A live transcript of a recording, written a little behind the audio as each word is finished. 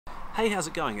Hey, how's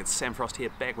it going? It's Sam Frost here,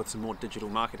 back with some more digital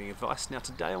marketing advice. Now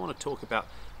today I want to talk about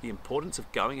the importance of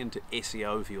going into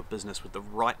SEO for your business with the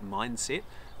right mindset.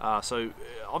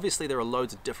 Obviously there are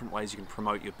loads of different ways you can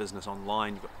promote your business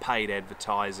online. You've got paid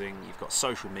advertising, you've got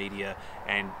social media,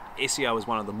 and SEO is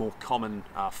one of the more common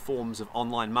forms of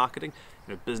online marketing.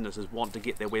 Businesses want to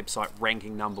get their website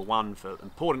ranking #1 for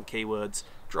important keywords,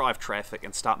 drive traffic,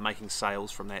 and start making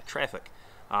sales from that traffic.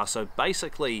 So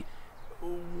basically,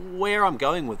 where I'm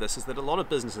going with this is that a lot of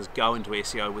businesses go into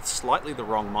SEO with slightly the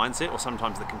wrong mindset, or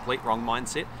sometimes the complete wrong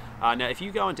mindset. Now, if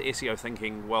you go into SEO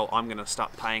thinking, well, I'm going to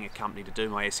start paying a company to do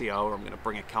my SEO, or I'm going to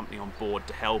bring a company on board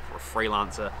to help, or a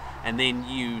freelancer, and then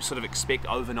you sort of expect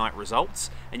overnight results,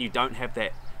 and you don't have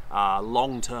that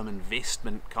long-term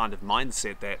investment kind of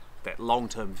mindset, that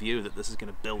long-term view that this is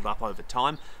going to build up over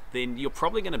time, then you're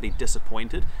probably going to be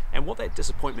disappointed. And what that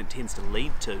disappointment tends to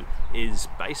lead to is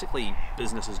basically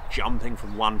businesses jumping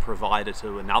from one provider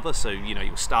to another. So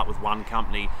you'll start with one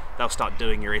company, they'll start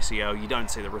doing your SEO, you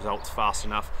don't see the results fast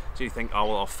enough, so you think, oh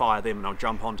well, I'll fire them and I'll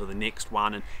jump onto the next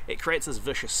one, and it creates this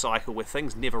vicious cycle where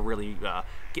things never really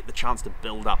get the chance to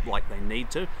build up like they need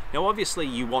to. Now obviously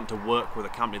you want to work with a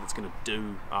company that's going to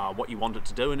do what you want it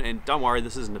to do, and don't worry,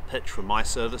 this isn't a pitch for my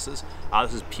services.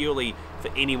 This is purely for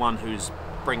anyone who's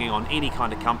bringing on any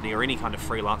kind of company or any kind of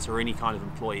freelancer or any kind of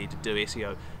employee to do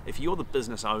SEO. If you're the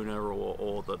business owner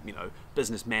or the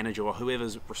business manager or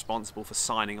whoever's responsible for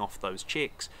signing off those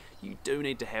checks, you do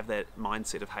need to have that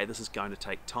mindset of, hey, this is going to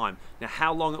take time. Now,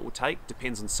 how long it will take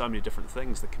depends on so many different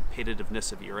things: the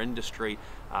competitiveness of your industry,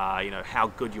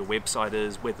 how good your website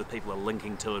is, whether people are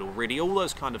linking to it already, all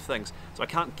those kind of things. So I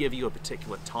can't give you a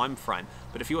particular time frame,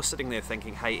 but if you're sitting there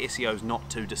thinking, hey, SEO is not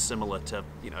too dissimilar to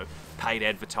paid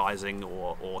advertising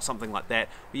or something like that,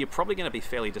 well, you're probably going to be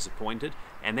fairly disappointed,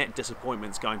 and that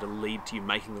disappointment is going to lead to you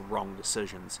making the wrong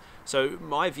decisions. So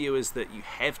my view is that you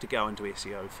have to go into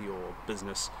SEO for your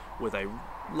business with a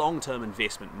long-term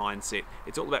investment mindset.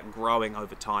 It's all about growing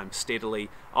over time steadily.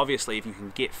 Obviously, if you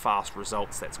can get fast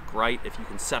results, that's great. If you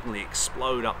can suddenly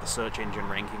explode up the search engine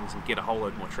rankings and get a whole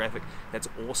load more traffic, that's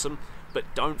awesome. But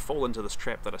don't fall into this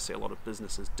trap that I see a lot of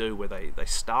businesses do, where they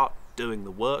start doing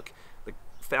the work, the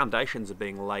foundations are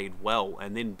being laid well,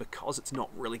 and then because it's not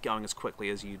really going as quickly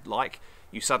as you'd like,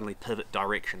 you suddenly pivot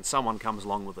direction. Someone comes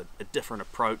along with a different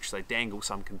approach, they dangle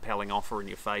some compelling offer in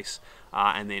your face,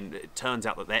 and then it turns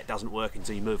out that doesn't work, and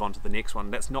so you move on to the next one.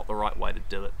 That's not the right way to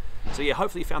do it. So yeah,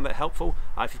 hopefully you found that helpful.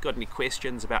 If you've got any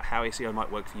questions about how SEO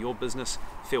might work for your business,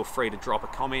 feel free to drop a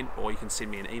comment, or you can send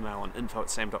me an email on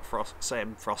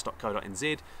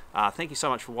info@samfrost.co.nz. Thank you so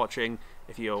much for watching.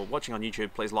 If you're watching on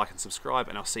YouTube, please like and subscribe,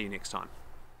 and I'll see you next time.